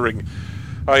 considering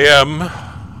I am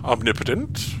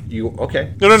omnipotent.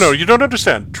 Okay. No, you don't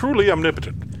understand. Truly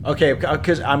omnipotent. Okay,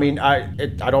 because I mean, I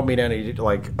don't mean any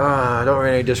I don't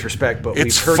mean any disrespect, but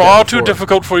It's we've heard far that too before.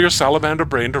 difficult for your salamander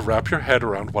brain to wrap your head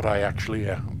around what I actually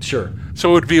am. Sure. So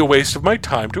it would be a waste of my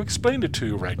time to explain it to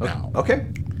you right now. Okay.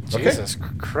 Jesus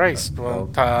Christ.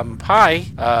 Well, hi.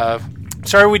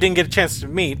 Sorry we didn't get a chance to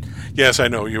meet. Yes, I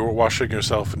know. You were washing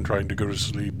yourself and trying to go to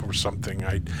sleep or something.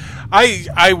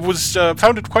 I was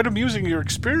found it quite amusing, your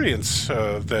experience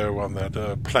there on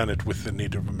that planet with the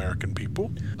Native American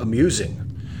people. Amusing.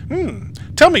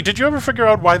 Tell me, did you ever figure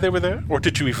out why they were there? Or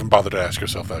did you even bother to ask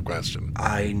yourself that question?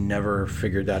 I never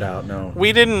figured that out, no.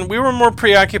 We didn't. We were more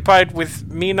preoccupied with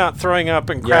me not throwing up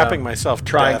and crapping myself to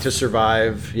trying death. to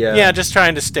survive, yeah. Yeah, just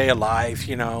trying to stay alive,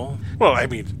 you know. Well, I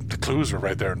mean, the clues are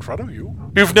right there in front of you.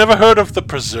 You've never heard of the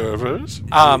preservers?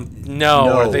 No.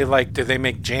 Are they do they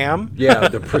make jam? Yeah,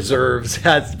 the preserves.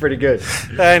 That's pretty good.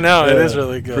 I know, it is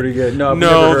really good. Pretty good. No, I've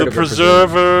never heard the of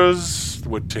preservers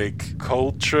would take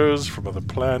cultures from other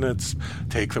planets,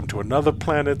 take them to another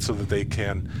planet so that they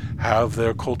can have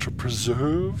their culture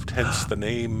preserved, hence the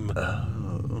name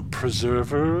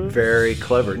preservers. Very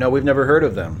clever. No, we've never heard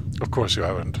of them. Of course you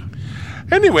haven't.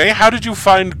 Anyway, how did you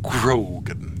find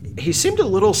Grogan? He seemed a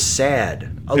little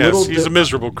sad. He's a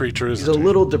miserable creature, isn't he? He's a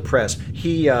little depressed.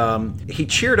 He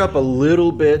cheered up a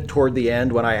little bit toward the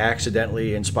end when I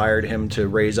accidentally inspired him to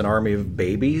raise an army of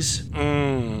babies.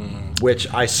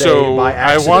 Which I say by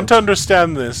accident. I want to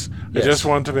understand this. Yes. I just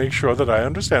want to make sure that I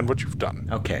understand what you've done.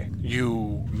 Okay.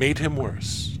 You made him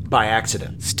worse. By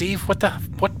accident. Steve, what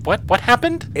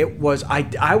happened? It was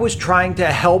I was trying to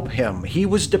help him. He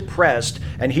was depressed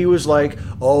and he was like,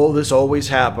 "Oh, this always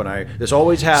happens. This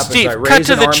always happens." Steve, cut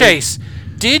to the chase.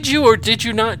 Did you or did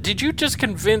you not? Did you just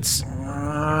convince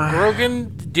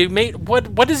Grogan?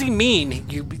 What does he mean?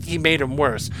 He made him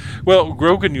worse. Well,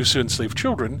 Grogan used to enslave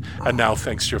children, and now,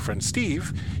 thanks to your friend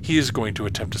Steve, he is going to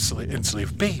attempt to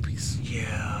enslave babies.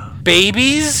 Yeah.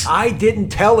 Babies? I didn't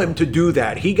tell him to do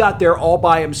that. He got there all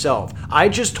by himself. I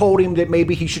just told him that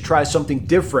maybe he should try something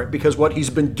different because what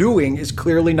he's been doing is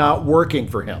clearly not working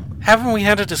for him. Haven't we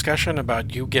had a discussion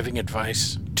about you giving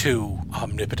advice to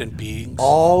omnipotent beings?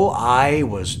 All I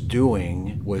was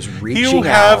doing was reaching out. You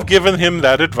have given him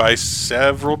that advice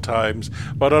several times,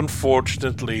 but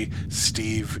unfortunately,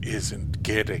 Steve isn't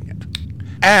getting it.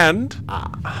 And,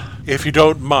 if you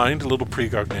don't mind a little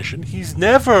precognition, he's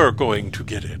never going to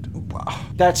get it.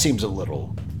 That seems a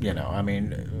little,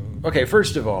 okay,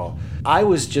 first of all, I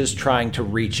was just trying to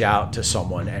reach out to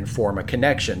someone and form a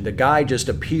connection. The guy just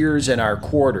appears in our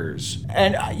quarters.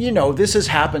 And, this has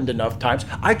happened enough times.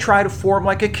 I try to form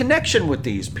like a connection with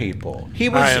these people.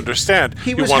 I understand.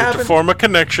 You wanted to form a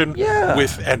connection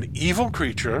with an evil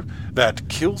creature that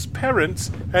kills parents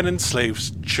and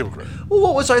enslaves children. Well,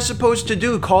 what was I supposed to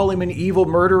do? Call him an evil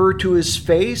murderer to his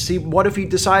face? What if he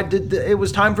decided it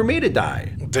was time for me to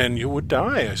die? Then you would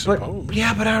die, I suppose.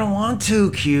 But I don't want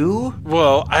to, Q.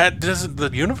 Well, the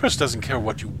universe doesn't care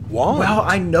what you want. Well,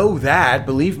 I know that.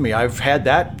 Believe me, I've had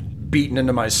that beaten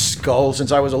into my skull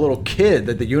since I was a little kid,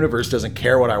 that the universe doesn't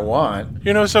care what I want.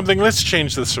 You know something? Let's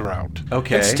change this around.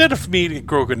 Okay. Instead of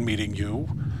Grogan meeting you,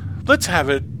 let's have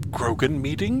it Grogan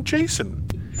meeting Jason.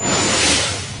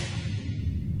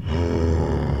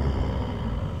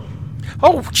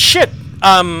 Oh, shit!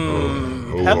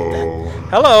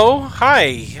 Hello.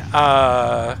 Hi.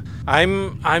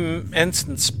 I'm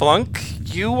Ensign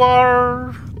Splunk. You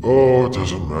are... Oh, it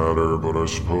doesn't matter, but I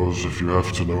suppose if you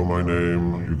have to know my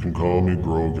name, you can call me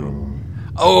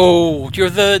Grogan. Oh, you're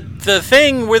the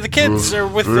thing where the kids are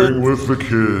with with the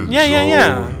kids.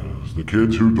 Yeah. The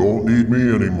kids who don't need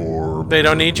me anymore. They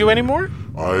don't need you anymore?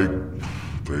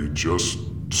 They just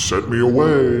set me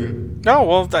away. No,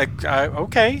 well,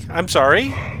 okay. I'm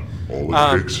sorry. All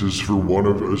it takes is for one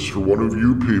of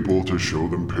you people to show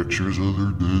them pictures of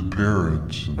their dead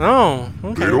parents. Oh,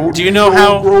 okay. They don't do you know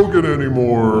how Rogan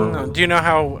anymore? Do you know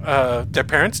how their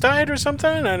parents died or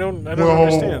something? I don't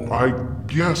understand.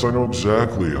 Yes, I know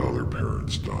exactly how their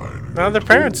parents died. How their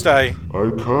parents die?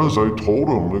 Because I told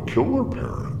them to kill their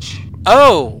parents.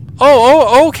 Oh,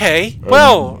 okay. And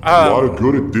well, a lot of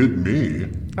good it did me.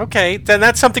 Okay, then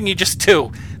that's something you just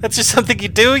do. That's just something you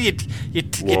do. You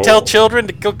tell children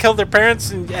to go kill their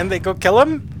parents, and they go kill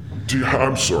them.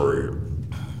 I'm sorry.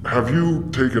 Have you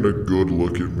taken a good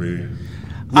look at me?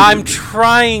 I'm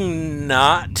trying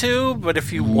not to, but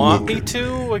if you want me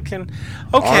to, I can.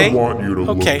 Okay. I want you to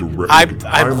look directly.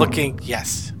 I'm looking.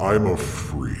 Yes. I'm a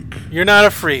freak. You're not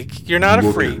a freak. You're not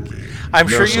a freak. I'm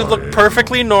sure you look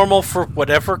perfectly normal for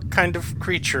whatever kind of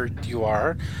creature you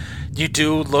are. You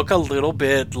do look a little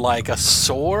bit like a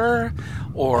sore,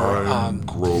 or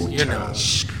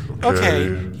grotesque.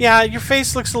 Okay. Yeah, your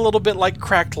face looks a little bit like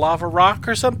cracked lava rock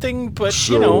or something, but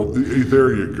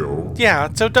there you go. Yeah.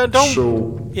 So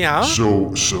don't. Yeah.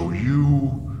 So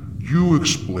you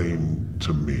explain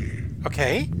to me.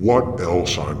 Okay. What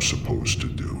else I'm supposed to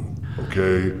do?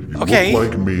 Okay. You look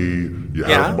like me. You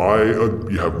have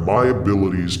my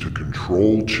abilities to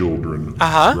control children.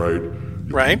 Right.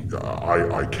 Right.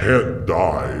 I can't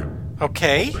die.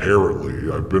 Okay.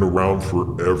 Apparently, I've been around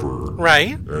forever.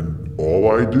 Right. And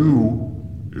all I do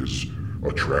is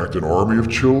attract an army of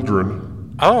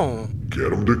children. Oh. Get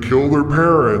them to kill their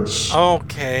parents.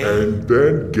 Okay. And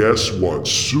then guess what?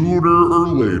 Sooner or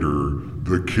later,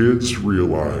 the kids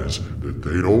realize that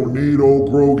they don't need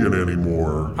old Grogan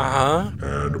anymore.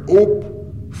 And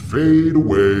fade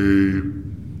away.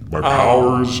 My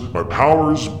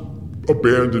powers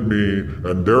abandoned me,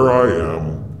 and there I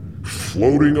am,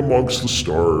 floating amongst the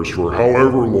stars for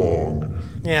however long.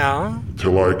 Yeah.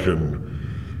 Till I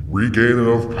can regain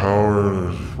enough power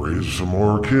to raise some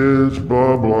more kids,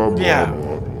 blah, blah, blah,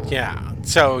 blah, blah. Yeah.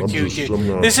 So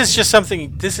this is just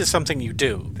something. This is something you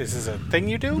do. This is a thing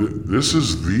you do. This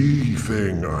is the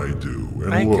thing I do.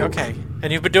 And okay.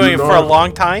 And you've been doing it for a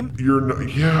long time. You're not.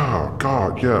 Yeah.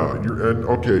 God. Yeah.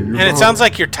 And it sounds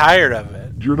like you're tired of it.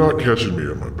 You're not catching me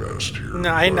at my best here.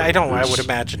 No, I don't. I would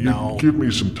imagine no. Give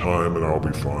me some time and I'll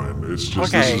be fine. It's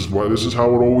just this is how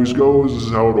it always goes. This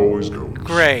is how it always goes.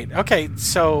 Great. Okay.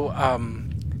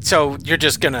 So you're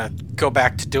just gonna go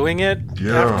back to doing it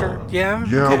after? Yeah.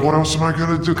 Yeah. Okay. What else am I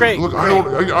gonna do? Great. Look, I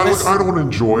don't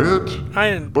enjoy it.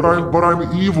 But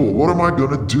I'm evil. What am I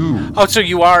gonna do? Oh, so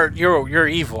you're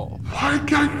evil.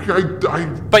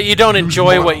 But you don't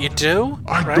enjoy what you do?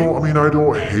 I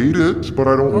don't hate it, but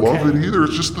I don't love it either.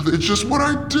 It's just what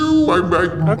I do.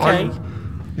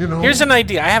 Here's an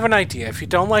idea. I have an idea. If you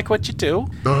don't like what you do,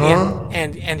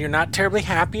 and you're not terribly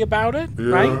happy about it,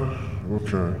 right?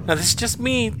 Okay. Now this is just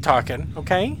me talking,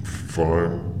 okay?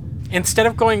 Fine. Instead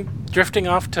of drifting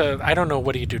off to, I don't know,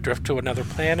 what do you do? Drift to another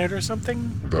planet or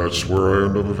something? That's where I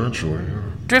end up eventually. Yeah.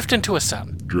 Drift into a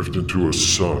sun. Drift into a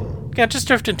sun. Yeah, just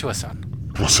drift into a sun.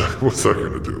 What's that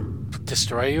gonna do?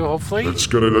 Destroy you, hopefully.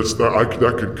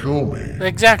 That could kill me.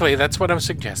 Exactly, that's what I'm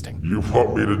suggesting. You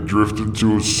want me to drift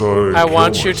into a sun? I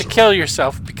want you to kill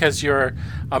yourself because you're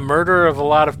a murderer of a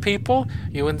lot of people.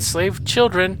 You enslave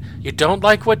children. You don't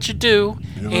like what you do,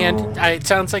 and it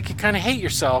sounds like you kind of hate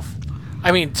yourself.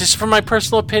 I mean, just from my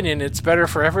personal opinion, it's better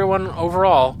for everyone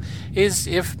overall is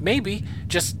if maybe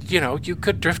just, you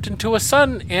could drift into a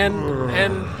sun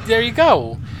and there you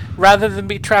go. Rather than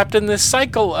be trapped in this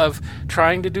cycle of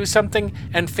trying to do something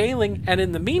and failing, and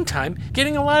in the meantime,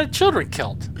 getting a lot of children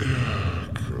killed.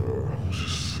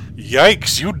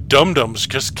 Yikes, you dum-dums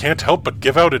just can't help but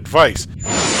give out advice.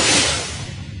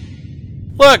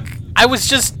 Look,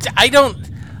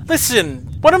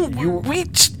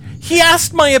 he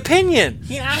asked my opinion.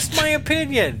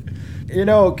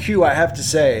 Q, I have to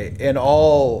say, in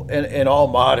all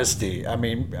modesty, I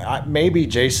mean, maybe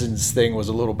Jason's thing was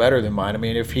a little better than mine. I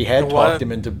mean, if he had talked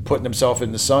him into putting himself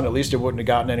in the sun, at least it wouldn't have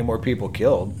gotten any more people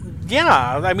killed.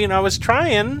 Yeah, I mean, I was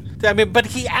trying. But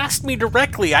he asked me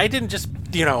directly. I didn't just,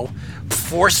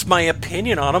 force my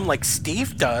opinion on him like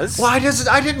Steve does. Well, I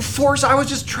didn't force. I was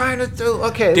just trying to do.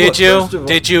 Okay. Did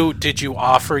you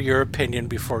offer your opinion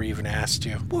before he even asked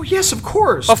you? Well, yes, of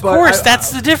course. Of course,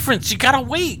 that's the difference. You gotta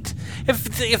wait.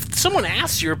 If someone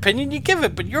asks your opinion, you give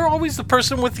it. But you're always the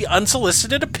person with the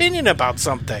unsolicited opinion about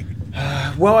something.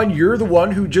 Well, and you're the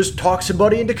one who just talked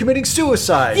somebody into committing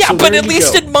suicide. Yeah, so but at you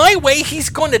least go. in my way, he's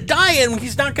going to die, and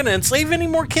he's not going to enslave any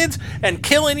more kids and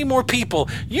kill any more people.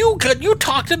 You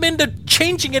talked him into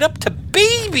changing it up to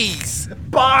babies.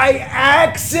 By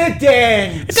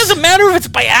accident! It doesn't matter if it's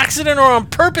by accident or on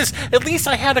purpose. At least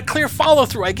I had a clear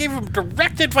follow-through. I gave him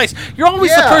direct advice. You're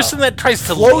always the person that tries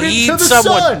to Float lead into the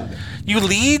someone. sun. You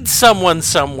lead someone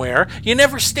somewhere. You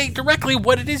never state directly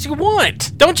what it is you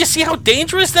want. Don't you see how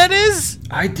dangerous that is?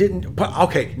 I didn't.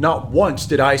 Okay, not once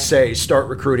did I say start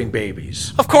recruiting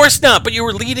babies. Of course not, but you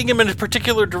were leading him in a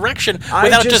particular direction I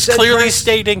without just just said clearly try-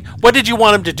 stating what did you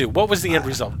want him to do. What was the end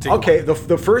result? Okay,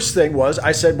 the first thing was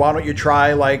I said, why don't you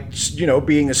try,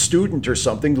 being a student or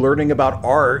something, learning about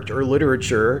art or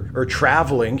literature or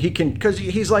traveling. He can, because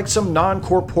he's like some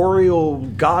non-corporeal,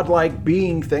 godlike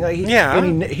being thing.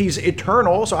 And he's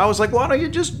eternal. So I was like, why don't you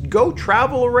just go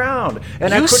travel around?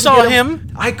 And You saw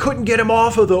him. I couldn't get him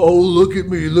off of the look at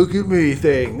me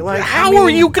thing. How are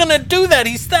you gonna do that?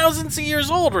 He's thousands of years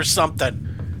old or something.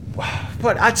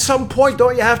 But at some point,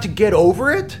 don't you have to get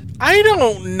over it? I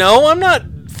don't know. I'm not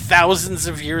thousands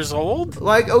of years old.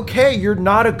 Okay, you're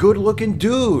not a good-looking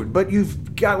dude, but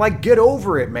you've got, get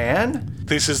over it, man.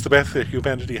 This is the best that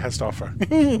humanity has to offer.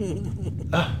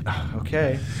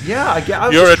 Okay. Yeah, I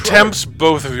guess. Your attempts,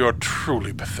 both of you, are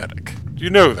truly pathetic.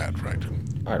 You know that, right?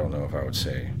 I don't know if I would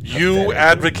say. You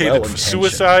advocated for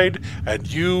suicide, and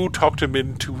you talked him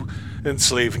into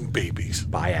enslaving babies.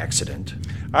 By accident.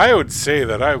 I would say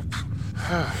that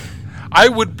I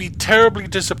would be terribly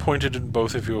disappointed in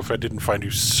both of you if I didn't find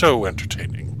you so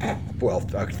entertaining. Well,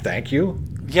 thank you.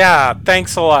 Yeah,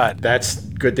 thanks a lot. That's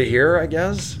good to hear, I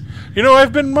guess. You know,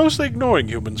 I've been mostly ignoring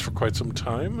humans for quite some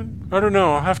time, and I don't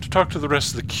know, I'll have to talk to the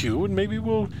rest of the queue, and maybe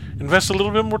we'll invest a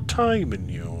little bit more time in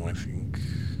you, I think.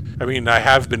 I mean, I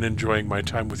have been enjoying my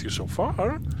time with you so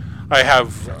far. I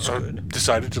have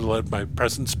decided to let my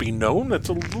presence be known. That's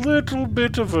a little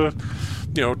bit of a,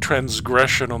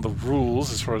 transgression on the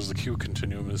rules as far as the Q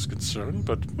continuum is concerned.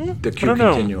 But the Q I don't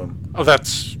know. continuum. Oh,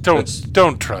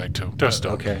 don't try to. Just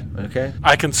don't. Okay.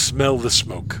 I can smell the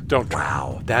smoke. Don't try.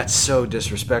 Wow, that's so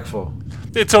disrespectful.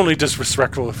 It's only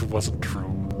disrespectful if it wasn't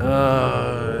true.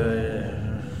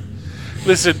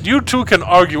 Listen, you two can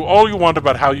argue all you want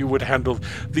about how you would handle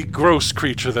the gross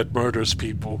creature that murders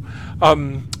people.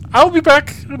 I'll be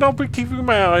back, and I'll be keeping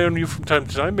my eye on you from time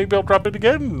to time. Maybe I'll drop it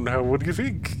again. What do you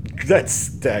think?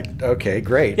 That's okay.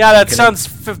 Great. Yeah, that sounds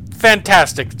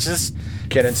fantastic. Just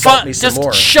can insult me some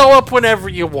more. Just show up whenever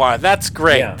you want. That's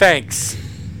great. Yeah.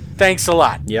 Thanks a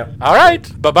lot. Yep. All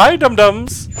right. Bye-bye,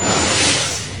 Dum-Dums.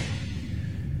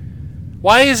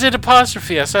 Why is it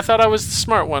apostrophe S? I thought I was the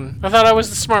smart one.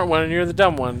 And you're the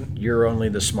dumb one. You're only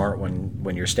the smart one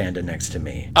when you're standing next to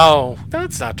me. Oh,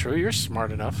 that's not true. You're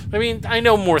smart enough. I mean, I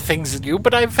know more things than you,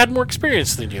 but I've had more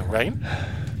experience than you, right?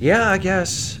 Yeah, I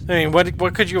guess. I mean,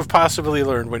 what could you have possibly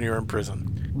learned when you were in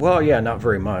prison? Well, yeah, not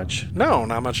very much. No,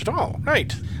 not much at all.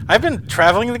 Right. I've been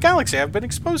traveling the galaxy. I've been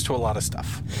exposed to a lot of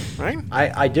stuff. Right?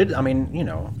 I did. I mean,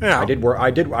 Yeah. I did work.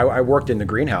 I worked in the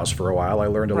greenhouse for a while. I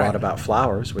learned a lot about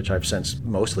flowers, which I've since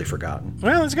mostly forgotten.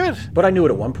 Well, that's good. But I knew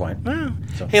it at one point. Yeah.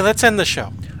 So. Hey, let's end the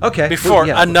show. Okay. Before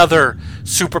another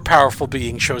super powerful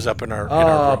being shows up in our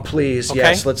room. Please, okay?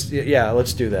 yes. Let's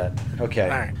do that. Okay. All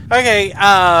right. Okay.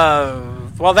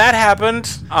 Well, that happened.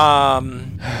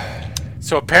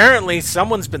 So apparently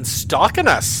someone's been stalking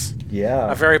us.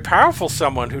 Yeah. A very powerful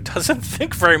someone who doesn't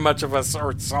think very much of us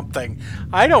or something.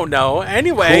 I don't know.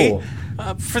 Anyway,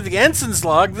 cool. For the Ensign's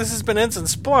log, this has been Ensign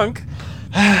Splunk.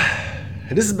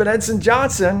 This has been Ensign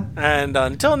Johnson. And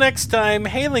until next time,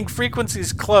 hailing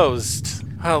frequencies closed.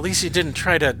 Well, at least you didn't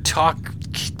try to talk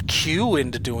Q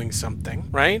into doing something,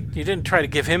 right? You didn't try to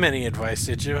give him any advice,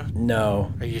 did you?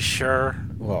 No. Are you sure?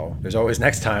 Well, there's always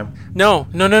next time. No.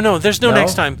 There's no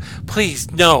next time.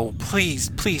 Please, no. Please.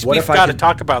 We've got to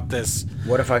talk about this.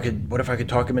 What if I could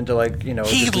talk him into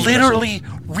He literally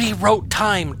rewrote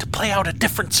time to play out a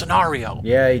different scenario.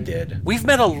 Yeah, he did. We've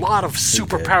met a lot of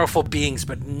super powerful beings,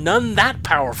 but none that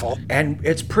powerful. And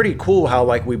it's pretty cool how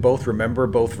we both remember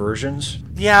both versions.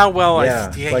 Yeah, well,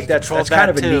 that's kind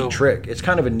of a neat trick. It's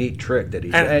kind of a neat trick that he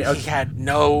had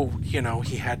no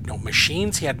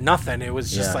machines. He had nothing. It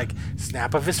was just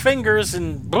snap of his fingers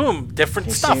and boom,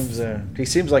 different stuff. He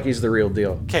seems like he's the real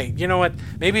deal. Okay, you know what?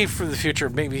 Maybe for the future,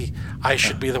 maybe I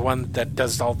should be the one that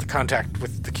does all the contact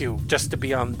with the Q, just to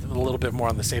be on a little bit more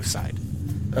on the safe side.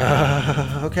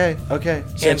 Okay.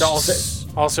 And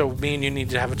also, me and you need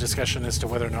to have a discussion as to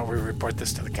whether or not we report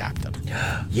this to the captain.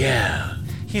 Yeah.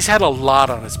 He's had a lot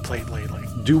on his plate lately.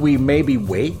 Do we maybe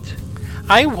wait?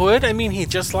 I would. I mean, he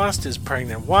just lost his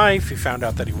pregnant wife. He found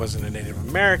out that he wasn't a Native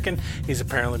American. He's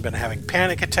apparently been having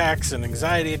panic attacks and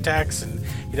anxiety attacks, and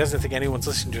he doesn't think anyone's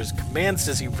listening to his commands.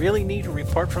 Does he really need a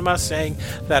report from us saying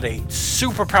that a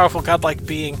super powerful godlike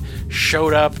being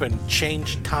showed up and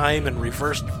changed time and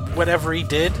reversed whatever he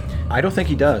did? I don't think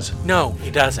he does. No,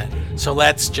 he doesn't. So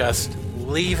let's just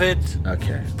leave it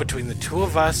between the two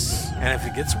of us, and if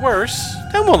it gets worse,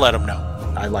 then we'll let him know.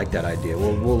 I like that idea.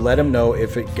 We'll let him know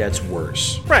if it gets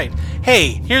worse. Right. Hey,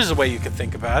 here's the way you can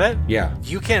think about it. Yeah.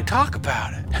 You can't talk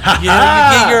about it. You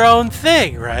get your own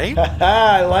thing, right?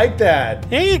 I like that.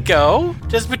 There you go.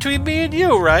 Just between me and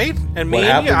you, right? And me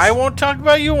and you. I won't talk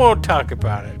about it, you won't talk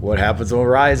about it. What happens when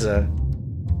Ryza?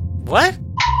 What?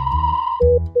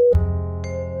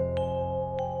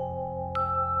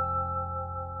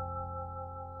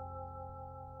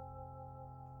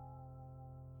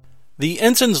 The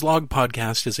Ensign's Log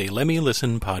Podcast is a Lemmy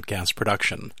Listen podcast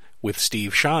production, with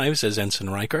Steve Shives as Ensign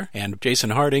Riker and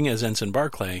Jason Harding as Ensign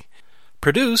Barclay.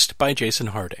 Produced by Jason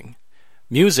Harding.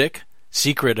 Music,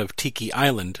 Secret of Tiki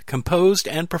Island, composed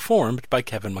and performed by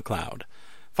Kevin MacLeod.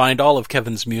 Find all of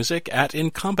Kevin's music at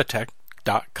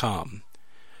incompetech.com.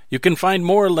 You can find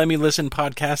more Lemmy Listen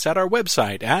podcasts at our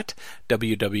website at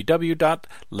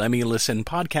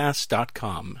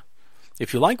www.lemmylistenpodcast.com.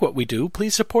 If you like what we do,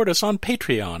 please support us on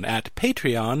Patreon at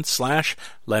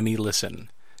patreon.com/LemmyListen.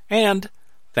 And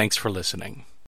thanks for listening.